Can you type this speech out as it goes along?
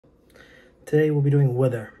Today we'll be doing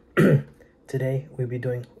weather. Today we'll be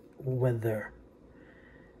doing weather.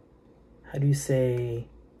 How do you say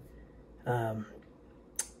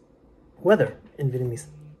weather in Vietnamese?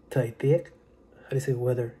 Thời tiết. How do you say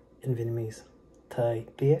weather in Vietnamese? Thời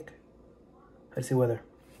tiết. How do you say weather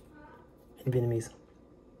in Vietnamese?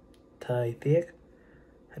 Thời tiết.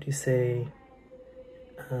 How do you say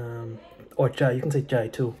or trời? You can say trời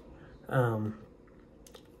too. How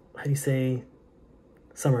do you say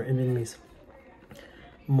summer in Vietnamese?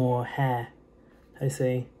 Mùa hè. How do you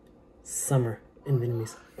say summer in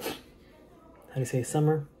Vietnamese? How do you say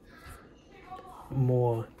summer?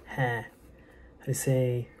 Mùa hè. How do you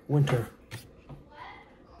say winter?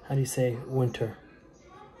 How do you say winter?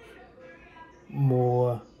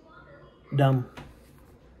 Mùa đông.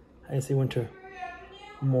 How do you say winter?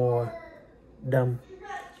 Mùa đông.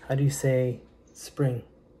 How do you say spring?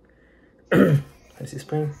 How do you say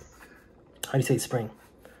spring? How do you say spring?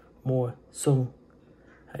 Mùa xuân.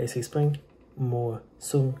 How do you say spring? Mùa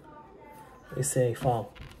xuân. How do you say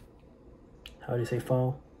fall? How do you say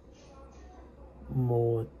fall?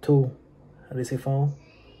 Mùa thu. How do you say fall?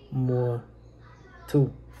 Mùa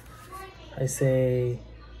thu. How do you say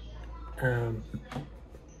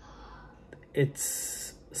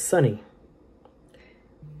it's sunny?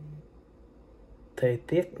 Thời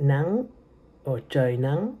tiết nắng or trời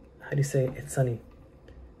nắng. How do you say it's sunny?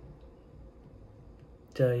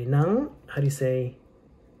 Trời nắng. How do you say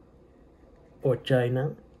or trời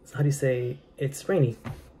nắng? How do you say it's rainy?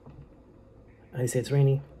 How do you say it's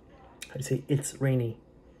rainy? How do you say it's rainy?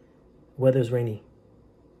 Weather's rainy.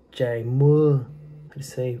 Trời mưa. How do you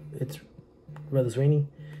say it's weather's rainy?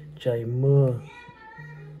 Trời mưa.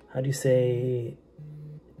 How do you say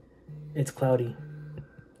it's cloudy?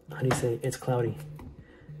 How do you say it's cloudy?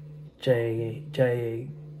 Trời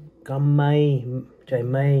có mây. Trời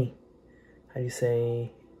mây. How do you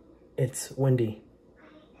say it's windy?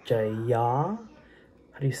 Trời gió.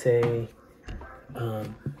 How do you say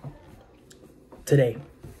today?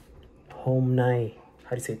 Hôm nay. How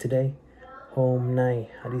do you say today? Hôm nay.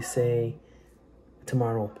 How do you say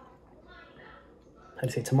tomorrow? How do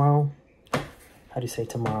you say tomorrow? How do you say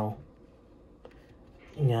tomorrow?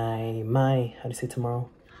 Ngày mai. How do you say tomorrow?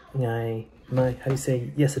 Ngày mai. How do you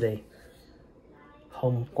say yesterday?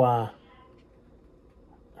 Hôm qua.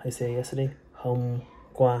 How do you say yesterday? Hôm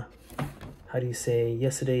qua. How do you say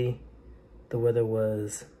yesterday the weather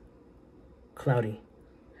was cloudy?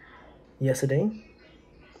 Yesterday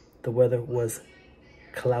the weather was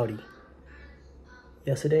cloudy.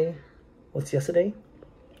 Yesterday, what's yesterday?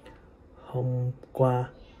 Hôm qua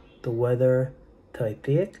the weather, thời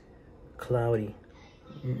tiết, cloudy.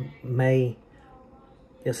 May.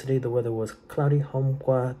 Yesterday the weather was cloudy. Hôm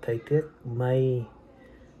qua thời tiết mây.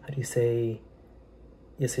 How do you say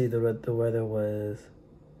yesterday the weather was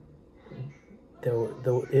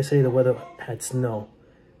yesterday the weather had snow.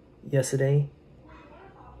 Yesterday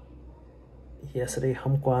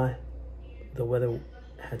hôm qua the weather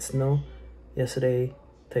had snow. Yesterday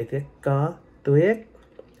thời tiết có tuyết.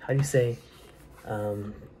 How do you say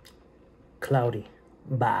cloudy?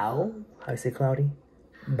 Bão. How do you say cloudy?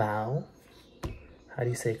 Bão. How do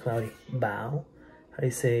you say cloudy? Bão. How do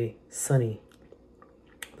you say sunny?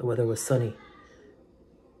 The weather was sunny.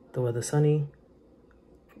 The weather sunny.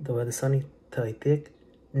 The weather sunny. Thời tiết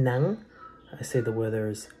nắng. I say the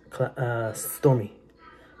weather's stormy.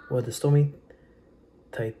 Weather stormy.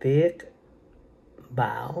 Thời tiết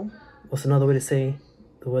bão. What's another way to say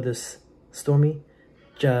the weather's stormy?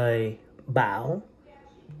 Trời bão.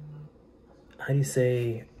 How do you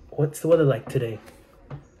say what's the weather like today?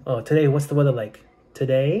 Oh, today what's the weather like?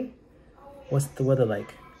 Today? What's the weather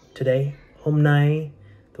like? Today? Hôm nay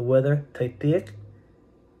the weather, thời tiết.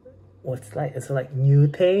 What's like? It's like như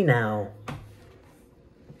thế nào.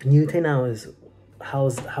 Như thế nào is how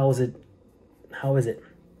is it?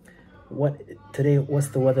 What today? What's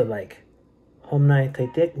the weather like? Hôm nay thời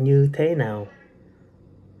tiết như thế nào?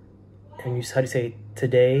 And how do you say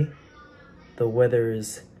today? The weather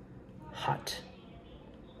is hot.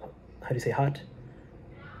 How do you say hot?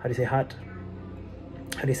 How do you say hot?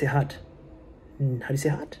 How do you say hot? How do you say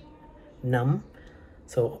hot? Nóng.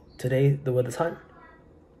 So today the weather's hot.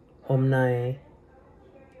 Hôm nay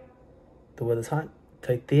the weather's hot.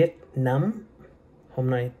 Thời tiết nóng. Hôm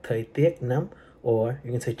nay thời tiết nóng. Or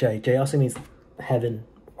you can say trời. Trời also means heaven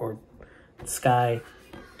or sky.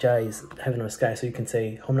 Trời is heaven or sky. So you can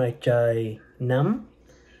say hôm nay trời nóng.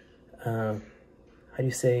 How do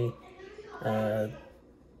you say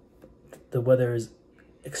the weather is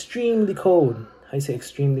extremely cold? How do you say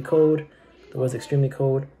extremely cold? The weather's extremely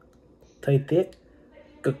cold. Thời tiết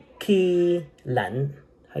cực kỳ lạnh.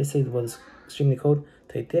 How do you say the weather's extremely cold?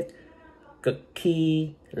 Thời tiết cực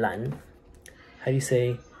kỳ lạnh. How do you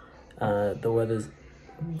say the weather's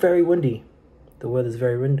very windy? The weather's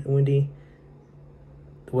very windy.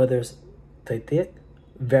 The weather's thời tiết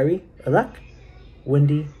very rất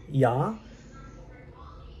windy, gió.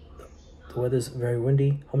 The weather's very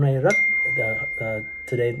windy. Hôm nay rất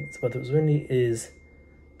today the weather's windy is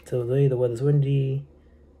today the weather's windy.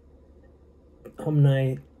 Hôm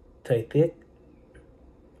nay thời tiết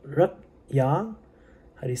rất gió.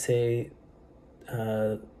 How do you say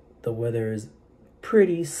the weather is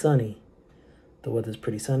pretty sunny? The weather's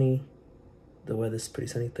pretty sunny. The weather's pretty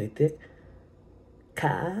sunny. Thời tiết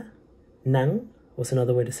khá nắng. What's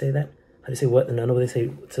another way to say that? How do you say what? Another way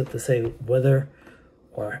to say weather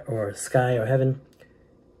or sky or heaven?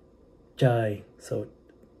 Trời. So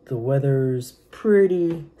the weather's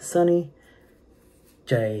pretty sunny.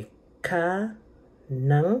 Trời khá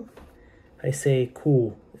nắng. I say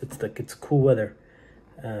cool. It's like it's cool weather.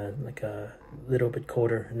 Like a little bit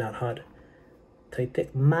colder, not hot. Thời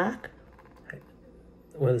tiết mát.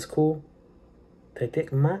 The weather's cool. Thời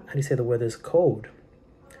tiết mát. How do you say the weather's cold?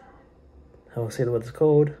 How do you say the weather's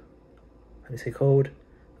cold? How do you say cold?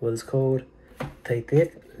 The weather's cold. Thời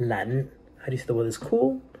tiết lạnh. How do you say the weather's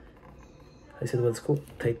cool? How do you say the weather's cool?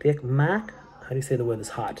 Thời tiết mát. How do you say the weather's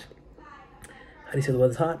hot? How do you say the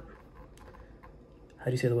weather's hot? How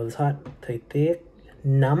do you say the weather's hot? Thời tiết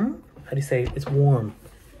nóng. How do you say it's warm?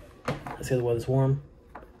 How do you say the weather's warm?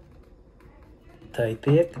 Thời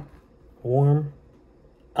tiết warm.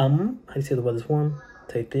 Ấm. How do you say the weather's warm?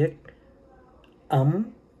 Thời tiết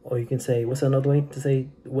ấm. Or you can say, what's another way to say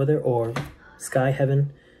weather or sky,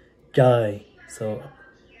 heaven? Trời. So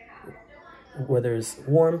weather is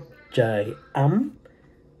warm. Trời ấm.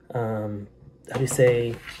 How do you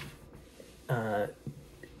say the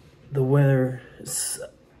weather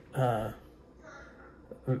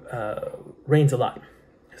rains a lot?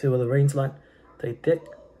 Say weather rains a lot. Thời tiết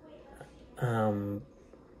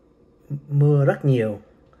mưa rất nhiều.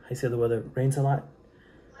 I say the weather rains a lot.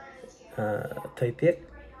 Thời tiết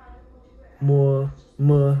mưa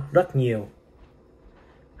rất nhiều.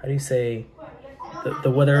 How do you say the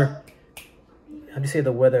weather? How do you say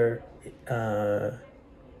the weather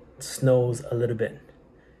snows a little bit?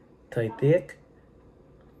 Thời tiết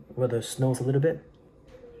weather snows a little bit.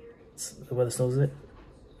 The weather snows a bit.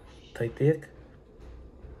 Thời tiết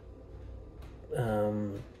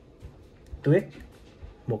tuyết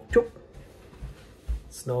một chút.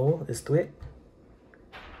 Snow is tuyết.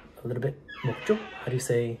 A little bit. Một chút. How do you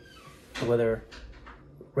say the weather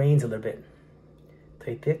rains a little bit?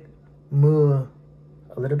 Thời tiết mưa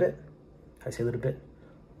a little bit. How do you say a little bit?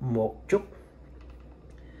 Một chút.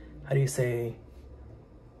 How do you say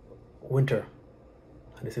winter?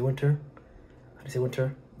 How do you say winter? How do you say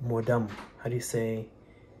winter? Mùa đông. How do you say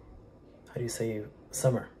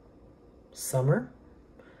summer? Summer?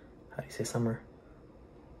 How do you say summer?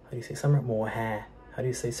 How do you say summer? Mùa hè. How do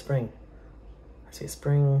you say spring? I say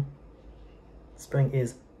spring. Spring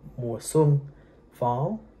is mùa xuân.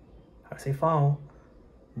 Fall. How do you say fall?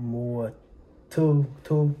 Mùa thu.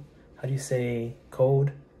 How do you say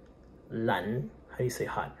cold? Lạnh. How do you say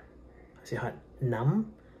hot? How do you say hot? Nóng.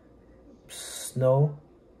 Snow.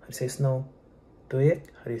 How do you say snow? Tuyết.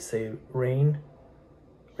 How do you say rain?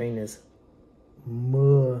 Rain is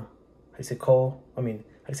mưa. How do you say cold? How do you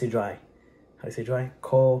say dry? How do you say dry?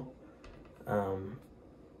 Cold.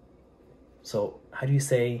 So how do you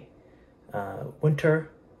say winter?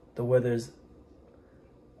 The weather's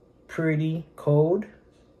pretty cold.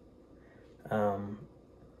 How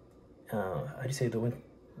do you say the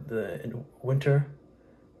winter?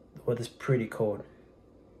 The weather's pretty cold.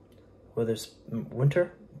 Weather's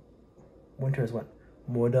winter. Winter is what?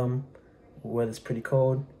 Mùa đông. Weather's pretty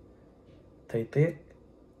cold. Thời tiết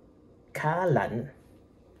khá lạnh.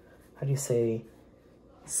 How do you say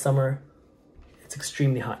summer? It's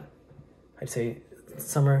extremely hot. How do you say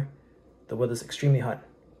summer? The weather's extremely hot.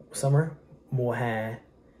 Summer, mùa hè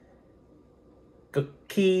cực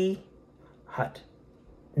kỳ hot.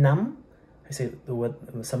 Nóng. I say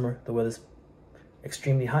the summer, the weather's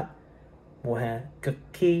extremely hot. Mùa hè cực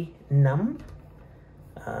kỳ nóng.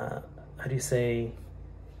 How do you say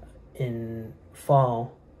in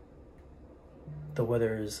fall the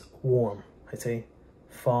weather's warm? I say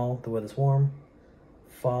fall, the weather's warm.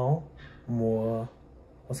 Fall, mùa.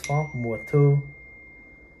 What's fall? Mùa thu.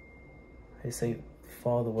 How do you say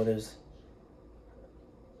fall? The weather's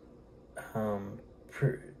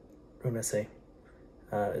what am I say?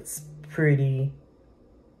 It's pretty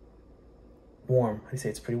warm. How do you say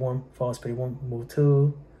it's pretty warm? Fall is pretty warm. Mùa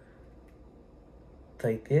thu.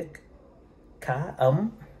 Thời tiết khá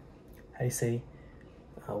ấm. How do you say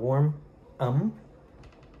warm? Ấm.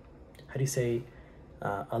 How do you say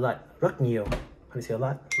a lot? Rất nhiều. How do you say a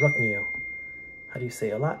lot? Rất nhiều. How do you say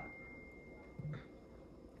a lot?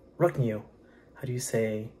 Rất nhiều. How do you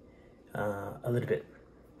say a little bit?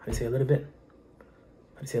 How do you say a little bit?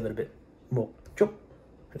 How do you say a little bit? Một chút.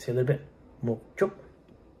 How do you say a little bit? Một chút.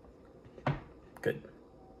 Good.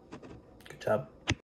 Good job.